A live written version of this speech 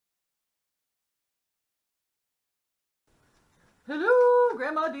Hello,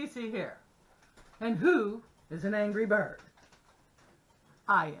 Grandma DC here. And who is an angry bird?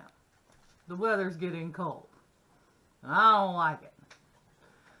 I am. The weather's getting cold. I don't like it.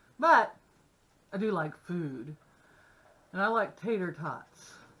 But I do like food. And I like tater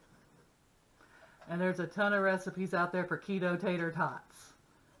tots. And there's a ton of recipes out there for keto tater tots.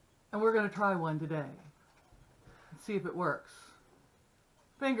 And we're going to try one today. And see if it works.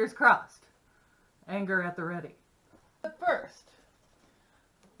 Fingers crossed. Anger at the ready. But first,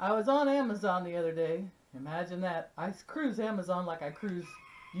 I was on Amazon the other day. Imagine that. I cruise Amazon like I cruise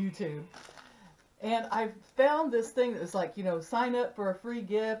YouTube. And I found this thing that was like, sign up for a free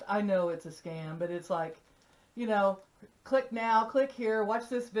gift. I know it's a scam, but it's like, click now, click here, watch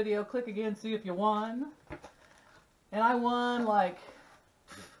this video, click again, see if you won. And I won like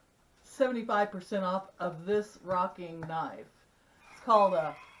 75% off of this rocking knife. It's called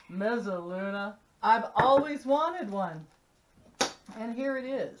a mozzerella. I've always wanted one. And here it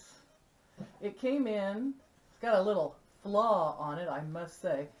is. It came in, it's got a little flaw on it, I must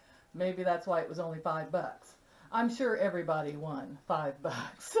say. Maybe that's why it was only $5. I'm sure everybody won $5.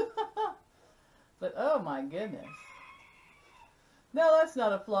 But oh my goodness. No, that's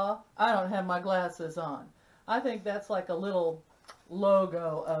not a flaw. I don't have my glasses on. I think that's like a little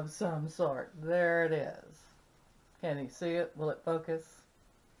logo of some sort. There it is. Can you see it? Will it focus?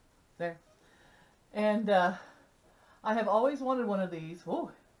 There. And I have always wanted one of these.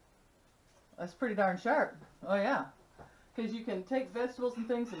 Whoa, that's pretty darn sharp. Oh yeah. Because you can take vegetables and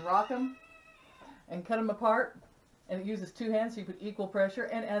things and rock them and cut them apart. And it uses two hands, so you put equal pressure.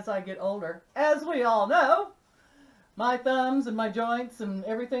 And as I get older, as we all know, my thumbs and my joints and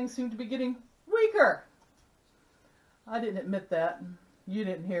everything seem to be getting weaker. I didn't admit that. You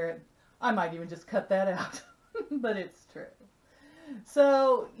didn't hear it. I might even just cut that out. But it's true.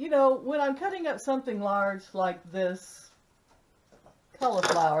 So, when I'm cutting up something large like this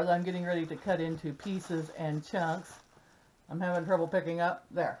cauliflower that I'm getting ready to cut into pieces and chunks, I'm having trouble picking up.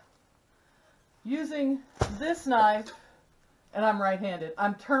 There. Using this knife, and I'm right-handed.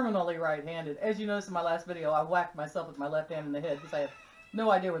 I'm terminally right-handed. As you noticed in my last video, I whacked myself with my left hand in the head because I have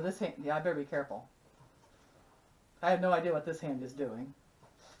no idea where this hand... Yeah, I better be careful. I have no idea what this hand is doing.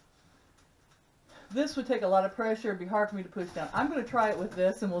 This would take a lot of pressure. It'd be hard for me to push down. I'm going to try it with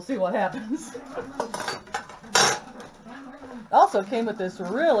this, and we'll see what happens. Also came with this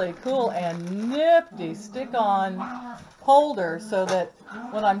really cool and nifty stick-on holder so that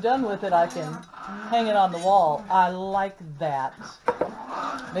when I'm done with it, I can hang it on the wall. I like that.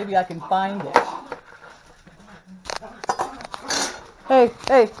 Maybe I can find it.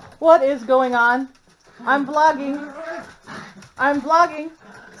 Hey, what is going on? I'm vlogging.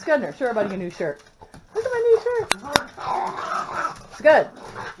 Scudner, show everybody a new shirt. Look at my new shirt. Scud.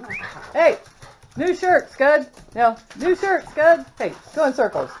 Hey, new shirt, Scud. No, new shirt, Scud. Hey, go in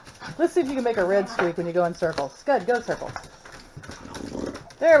circles. Let's see if you can make a red streak when you go in circles. Scud, go circles.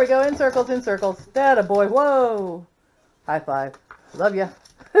 There we go, in circles, in circles. That boy. Whoa. High five. Love ya.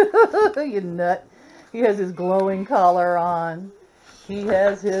 You nut. He has his glowing collar on. He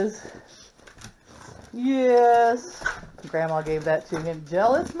has his... Yes. Grandma gave that to him.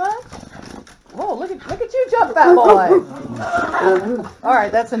 Jealous much? Whoa, look at you jump, fat boy. All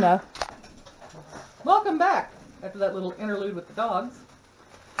right, that's enough. Welcome back after that little interlude with the dogs.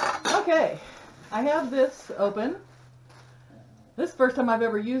 Okay, I have this open. This is the first time I've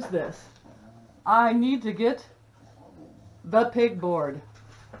ever used this. I need to get the pig board.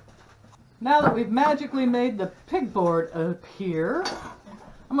 Now that we've magically made the pig board appear,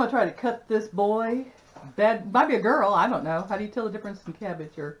 I'm going to try to cut this boy. That might be a girl, I don't know. How do you tell the difference in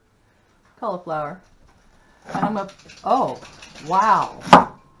cabbage or cauliflower? And I'm going to... Oh,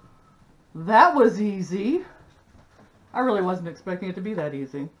 wow. That was easy. I really wasn't expecting it to be that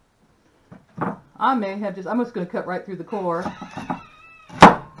easy. I may have just... I'm just going to cut right through the core.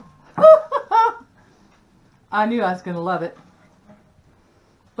 I knew I was going to love it.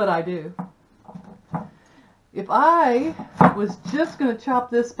 But I do. If I was just going to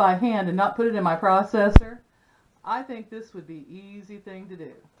chop this by hand and not put it in my processor, I think this would be an easy thing to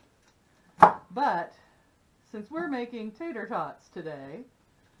do. But since we're making tater tots today,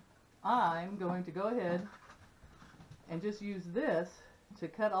 I'm going to go ahead and just use this to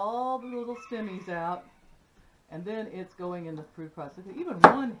cut all the little stemmies out, and then it's going in the food processor. Even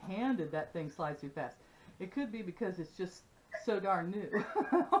one-handed, that thing slides too fast. It could be because it's just so darn new.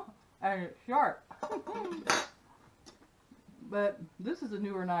 And it's sharp. But this is a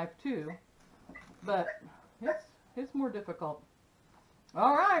newer knife too, but it's more difficult.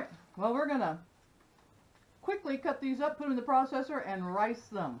 All right, well, we're gonna quickly cut these up, put them in the processor, and rice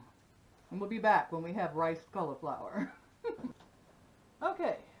them. And we'll be back when we have riced cauliflower.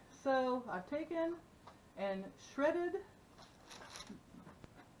 Okay, so I've taken and shredded,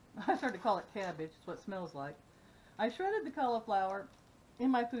 I started to call it cabbage, it's what it smells like. I shredded the cauliflower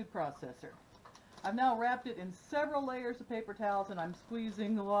in my food processor. I've now wrapped it in several layers of paper towels and I'm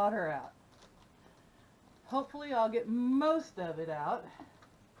squeezing the water out. Hopefully I'll get most of it out.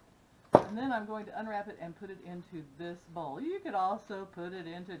 And then I'm going to unwrap it and put it into this bowl. You could also put it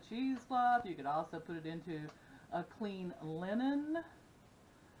into cheesecloth. You could also put it into a clean linen.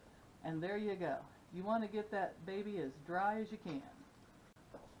 And there you go. You want to get that baby as dry as you can.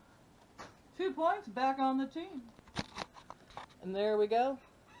 2 points back on the team. And there we go.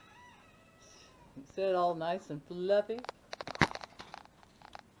 It's it all nice and fluffy.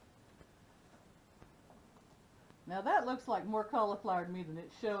 Now that looks like more cauliflower to me than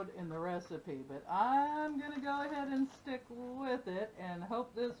it showed in the recipe, but I'm going to go ahead and stick with it and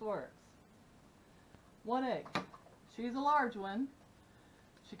hope this works. 1 egg. She's a large one.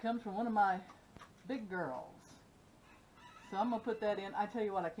 She comes from one of my big girls. So I'm going to put that in. I tell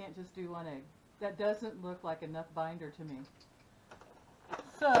you what, I can't just do 1 egg. That doesn't look like enough binder to me.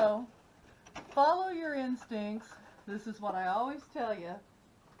 So, follow your instincts. This is what I always tell you.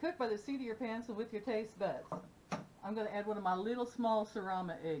 Cook by the seat of your pants and with your taste buds. I'm going to add one of my little small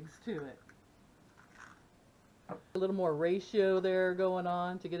Cerama eggs to it. A little more ratio there going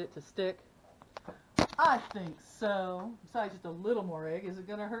on to get it to stick. I think so. Besides just a little more egg, is it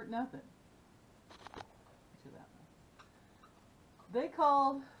going to hurt nothing? They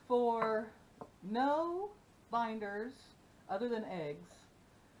called for no binders other than eggs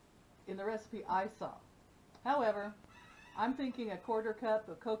in the recipe I saw. However, I'm thinking a 1/4 cup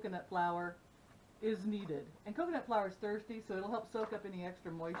of coconut flour is needed. And coconut flour is thirsty, so it'll help soak up any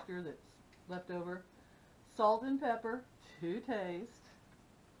extra moisture that's left over. Salt and pepper to taste.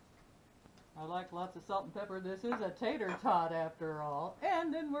 I like lots of salt and pepper. This is a tater tot after all.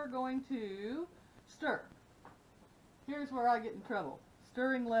 And then we're going to stir. Here's where I get in trouble.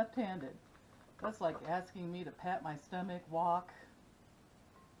 Stirring left-handed. That's like asking me to pat my stomach, walk.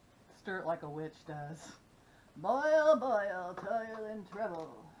 Stir it like a witch does. Boil, boil, toil and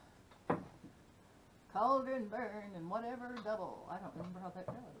trouble. Cauldron burn and whatever double. I don't remember how that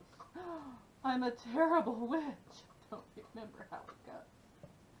goes. I'm a terrible witch. I don't remember how it goes.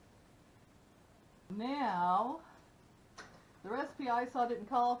 Now, the recipe I saw didn't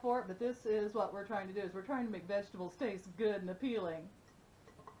call for it, but this is what we're trying to do. Is we're trying to make vegetables taste good and appealing.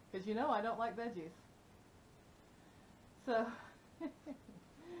 Because you know I don't like veggies. So,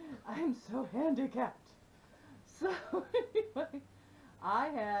 I'm so handicapped. So, anyway, I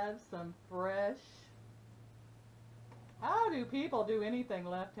have some fresh... How do people do anything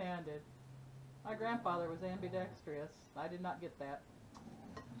left-handed? My grandfather was ambidextrous. I did not get that.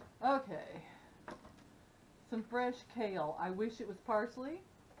 Okay. Some fresh kale. I wish it was parsley,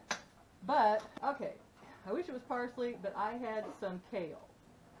 but, okay, I wish it was parsley, but I had some kale.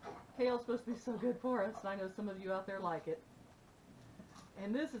 Kale's supposed to be so good for us, and I know some of you out there like it.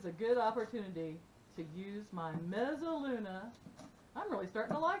 And this is a good opportunity to use my mezzaluna. I'm really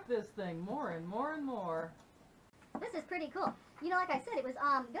starting to like this thing more and more and more. This is pretty cool. You know, like I said, it was,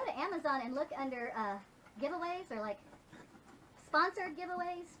 go to Amazon and look under giveaways or like sponsored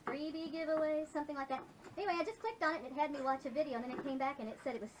giveaways, freebie giveaways, something like that. Anyway, I just clicked on it and it had me watch a video, and then it came back and it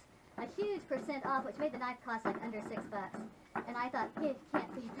said it was a huge % off, which made the knife cost like under $6. And I thought, it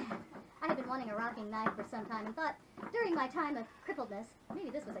can't beat that. I had been wanting a rocking knife for some time and thought during my time of crippledness, maybe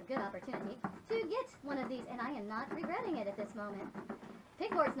this was a good opportunity to get one of these, and I am not regretting it at this moment.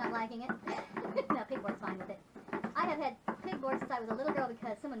 Pigboard's not liking it. No, Pigboard's fine with it. I have had pigboard since I was a little girl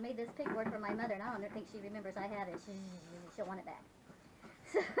because someone made this pigboard for my mother, and I don't think she remembers I have it. She'll want it back.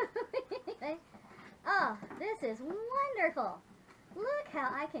 So, anyway, oh, this is wonderful. Look how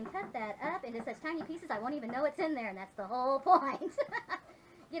I can cut that up into such tiny pieces I won't even know it's in there, and that's the whole point.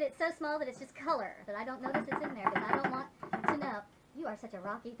 Get it so small that it's just color, that I don't notice it's in there, because I don't want to know. You are such a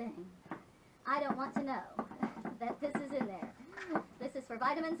rocky thing. I don't want to know that this is in there. This is for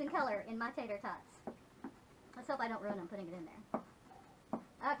vitamins and color in my tater tots. Let's hope I don't ruin them putting it in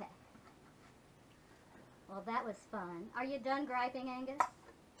there. Okay. Well, that was fun. Are you done griping, Angus?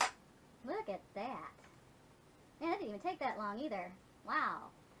 Look at that. Man, it didn't even take that long either.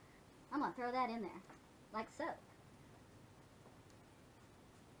 Wow. I'm going to throw that in there. Like so.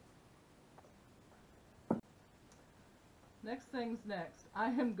 Next thing's next. I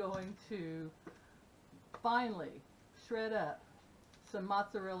am going to finally shred up some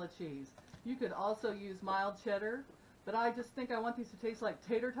mozzarella cheese. You could also use mild cheddar, but I just think I want these to taste like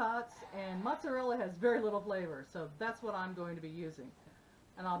tater tots, and mozzarella has very little flavor, so that's what I'm going to be using.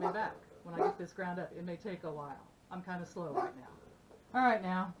 And I'll be back when I get this ground up. It may take a while. I'm kind of slow right now. All right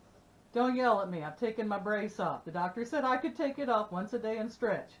now, don't yell at me. I've taken my brace off. The doctor said I could take it off once a day and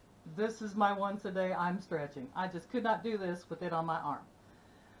stretch. This is my once a day I'm stretching. I just could not do this with it on my arm.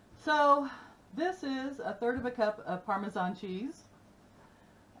 So this is 1/3 cup of Parmesan cheese.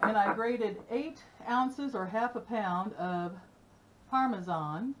 And I grated 8 ounces or half a pound of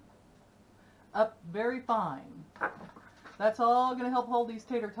Parmesan up very fine. That's all going to help hold these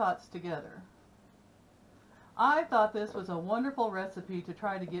tater tots together. I thought this was a wonderful recipe to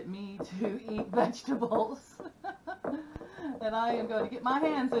try to get me to eat vegetables. And I am going to get my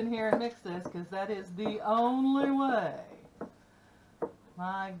hands in here and mix this because that is the only way.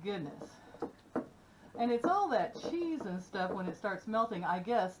 My goodness. And it's all that cheese and stuff when it starts melting, I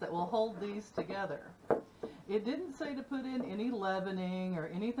guess, that will hold these together. It didn't say to put in any leavening or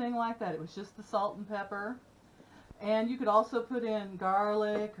anything like that. It was just the salt and pepper. And you could also put in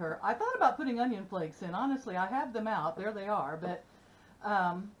garlic, or I thought about putting onion flakes in. Honestly, I have them out. There they are. But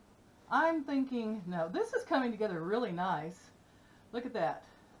I'm thinking, no, this is coming together really nice. Look at that.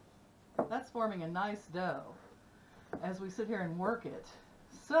 That's forming a nice dough as we sit here and work it.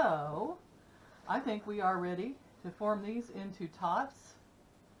 So I think we are ready to form these into tots.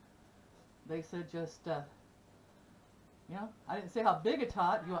 They said just, you know, I didn't say how big a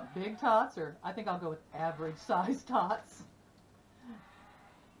tot. You want big tots, or I think I'll go with average size tots.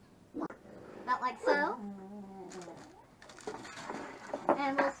 About like so.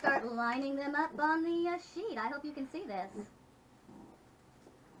 And we'll start lining them up on the sheet. I hope you can see this.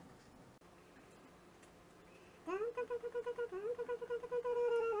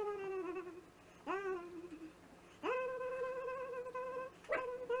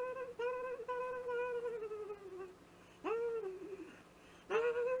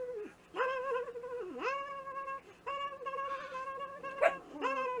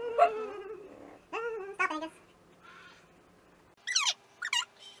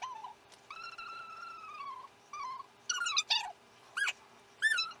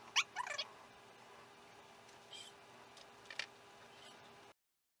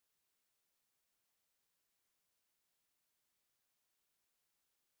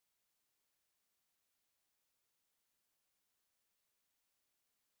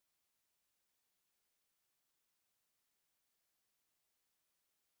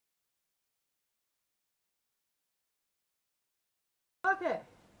 Okay,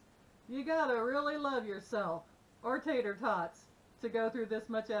 you gotta really love yourself, or tater tots, to go through this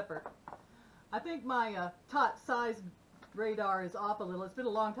much effort. I think my tot size radar is off a little. It's been a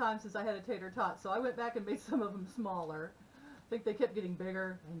long time since I had a tater tot, so I went back and made some of them smaller. I think they kept getting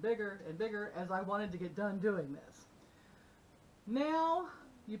bigger and bigger and bigger as I wanted to get done doing this. Now,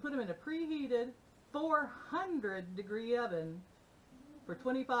 you put them in a preheated 400-degree oven for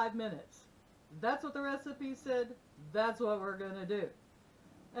 25 minutes. That's what the recipe said. That's what we're going to do.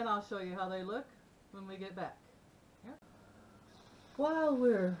 And I'll show you how they look when we get back. Here. While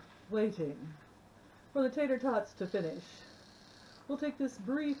we're waiting for the tater tots to finish, we'll take this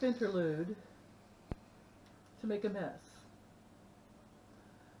brief interlude to make a mess.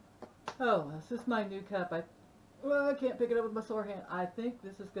 Oh, this is my new cup. I can't pick it up with my sore hand. I think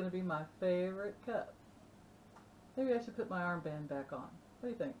this is going to be my favorite cup. Maybe I should put my armband back on. What do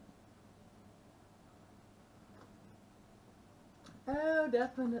you think? Oh,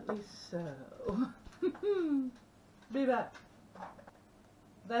 definitely so. Be back.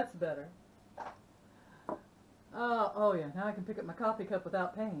 That's better. Oh yeah, now I can pick up my coffee cup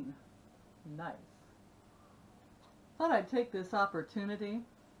without pain. Nice. Thought I'd take this opportunity,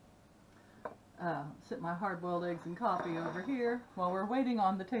 sit my hard-boiled eggs and coffee over here while we're waiting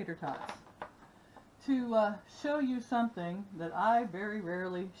on the tater tots, to show you something that I very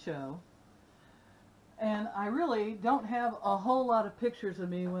rarely show. And I really don't have a whole lot of pictures of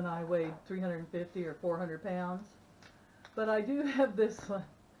me when I weighed 350 or 400 pounds. But I do have this one.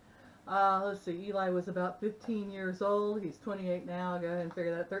 Let's see, Eli was about 15 years old. He's 28 now. Go ahead and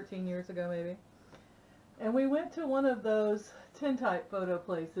figure that, 13 years ago maybe. And we went to one of those tintype photo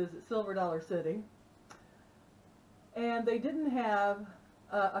places at Silver Dollar City. And they didn't have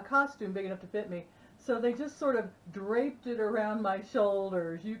a costume big enough to fit me. So they just sort of draped it around my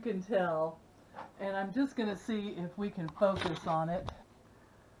shoulders, you can tell. And I'm just going to see if we can focus on it.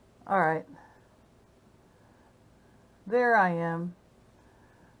 Alright. There I am.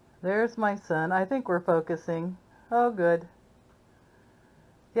 There's my son. I think we're focusing. Oh, good.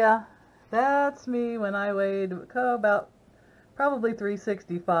 Yeah, that's me when I weighed about probably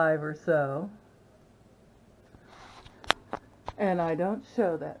 365 or so. And I don't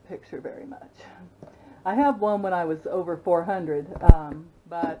show that picture very much. I have one when I was over 400,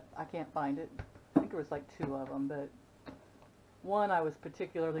 but I can't find it. I think there was like 2 of them, but One I was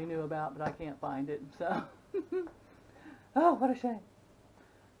particularly new about, but I can't find it. So, oh, what a shame.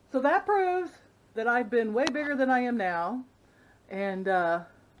 So that proves that I've been way bigger than I am now. And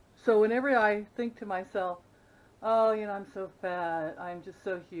so whenever I think to myself, oh, you know, I'm so fat, I'm just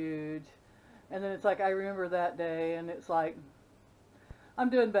so huge. And then it's like I remember that day and it's like, I'm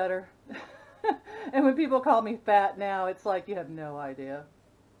doing better. And when people call me fat now, it's like, you have no idea.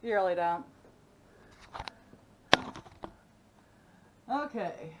 You really don't.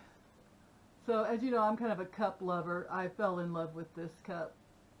 Okay. So as you know, I'm kind of a cup lover. I fell in love with this cup.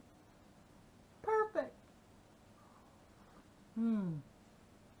 Perfect. And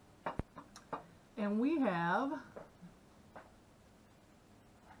we have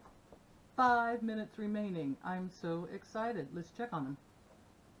 5 minutes remaining. I'm so excited. Let's check on them.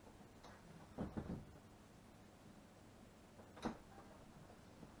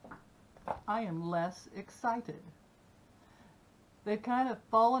 I am less excited. They've kind of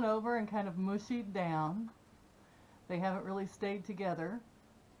fallen over and kind of mushied down. They haven't really stayed together.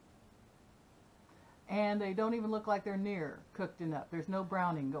 And they don't even look like they're near cooked enough. There's no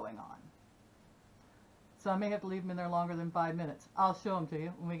browning going on. So I may have to leave them in there longer than 5 minutes. I'll show them to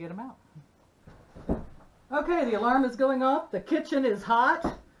you when we get them out. Okay, the alarm is going off. The kitchen is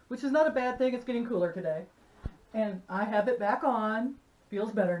hot, which is not a bad thing. It's getting cooler today. And I have it back on.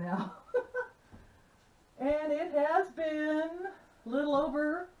 Feels better now. And it has been a little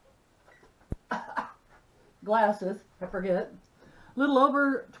over glasses, I forget. A little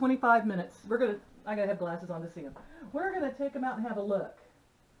over 25 minutes. I gotta have glasses on to see them. We're gonna take them out and have a look.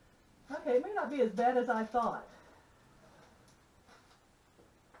 Okay, it may not be as bad as I thought.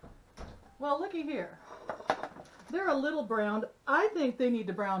 Well, looky here. They're a little browned. I think they need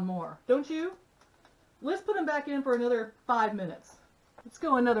to brown more. Don't you? Let's put them back in for another 5 minutes. Let's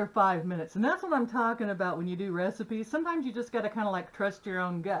go another 5 minutes. And that's what I'm talking about when you do recipes. Sometimes you just got to kind of like trust your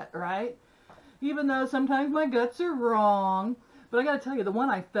own gut, right? Even though sometimes my guts are wrong. But I got to tell you, the one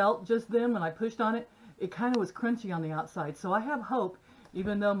I felt just then when I pushed on it, it kind of was crunchy on the outside. So I have hope,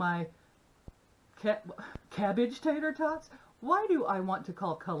 even though my cabbage tater tots, why do I want to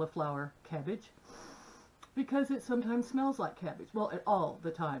call cauliflower cabbage? Because it sometimes smells like cabbage. Well, it all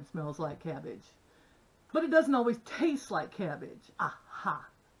the time smells like cabbage. But it doesn't always taste like cabbage. Aha,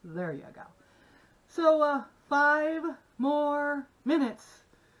 there you go. So 5 more minutes.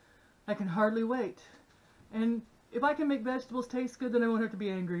 I can hardly wait. And if I can make vegetables taste good, then I won't have to be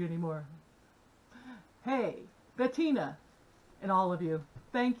angry anymore. Hey, Bettina, and all of you,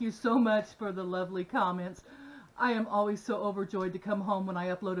 thank you so much for the lovely comments. I am always so overjoyed to come home when I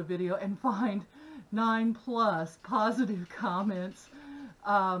upload a video and find 9+ positive comments.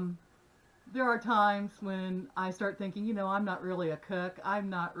 There are times when I start thinking, you know, I'm not really a cook. I'm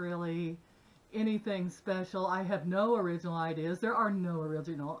not really anything special. I have no original ideas. There are no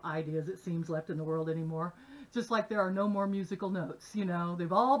original ideas, it seems, left in the world anymore. Just like there are no more musical notes, you know.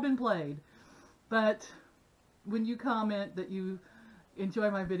 They've all been played. But when you comment that you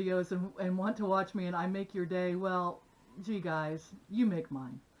enjoy my videos and want to watch me and I make your day, well, gee guys, you make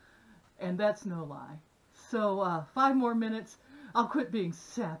mine. And that's no lie. So 5 more minutes, I'll quit being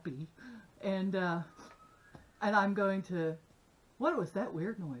sappy. And I'm going to, what was that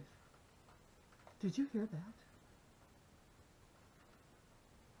weird noise? Did you hear that?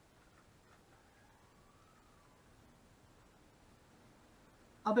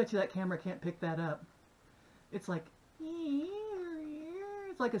 I'll bet you that camera can't pick that up. It's like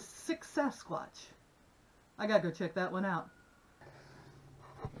a sick Sasquatch. I gotta go check that one out.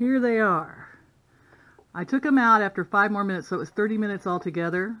 Here they are. I took them out after 5 more minutes, so it was 30 minutes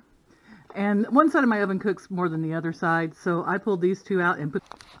altogether. And one side of my oven cooks more than the other side, so I pulled these 2 out and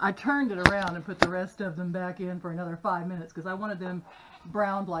I turned it around and put the rest of them back in for another 5 minutes because I wanted them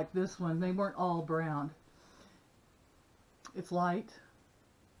browned like this one. They weren't all browned. It's light.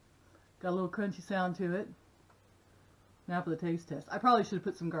 Got a little crunchy sound to it. Now for the taste test. I probably should have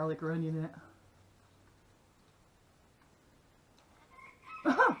put some garlic or onion in it.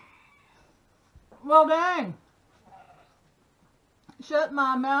 Well, dang. Shut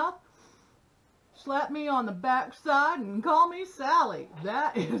my mouth. Slap me on the backside and call me Sally.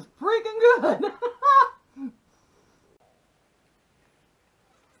 That is freaking good.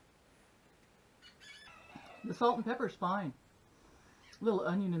 The salt and pepper's fine. A little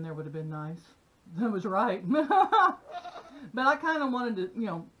onion in there would have been nice. That was right. But I kind of wanted to, you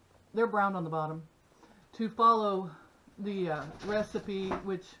know, they're browned on the bottom, to follow the recipe,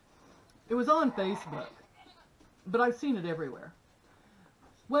 which it was on Facebook, but I've seen it everywhere.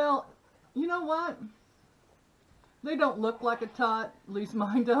 Well, you know what? They don't look like a tot. At least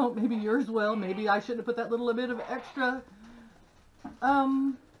mine don't. Maybe yours will. Maybe I shouldn't have put that little bit of extra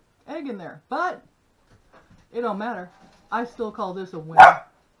egg in there. But it don't matter. I still call this a winner.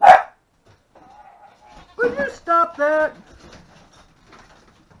 Would you stop that?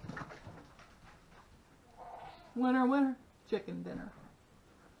 Winner, winner, chicken dinner.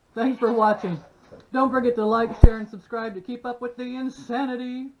 Thanks for watching. Don't forget to like, share, and subscribe to keep up with the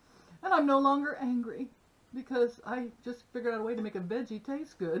insanity. And I'm no longer angry because I just figured out a way to make a veggie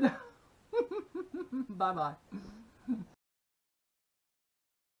taste good. Bye-bye.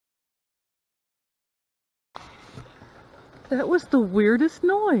 That was the weirdest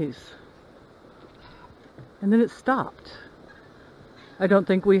noise. And then it stopped. I don't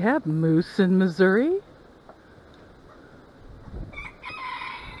think we have moose in Missouri.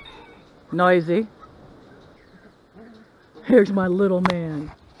 Noisy. Here's my little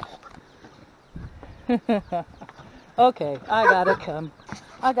man. Okay, I gotta come.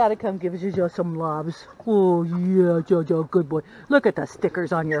 I gotta come give you some loves. Oh yeah, Jojo, good boy. Look at the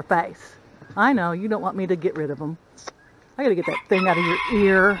stickers on your face. I know, you don't want me to get rid of them. I gotta get that thing out of your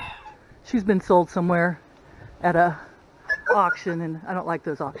ear. She's been sold somewhere at a auction, and I don't like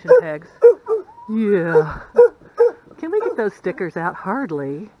those auction tags. Yeah. Can we get those stickers out?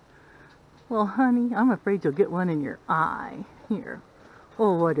 Hardly. Well, honey, I'm afraid you'll get one in your eye. Here.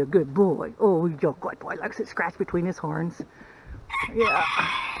 Oh, what a good boy. Oh, your good boy likes it scratched between his horns. Yeah.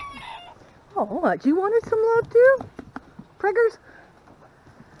 Oh, what? You wanted some love too? Priggers?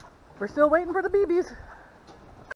 We're still waiting for the BBs.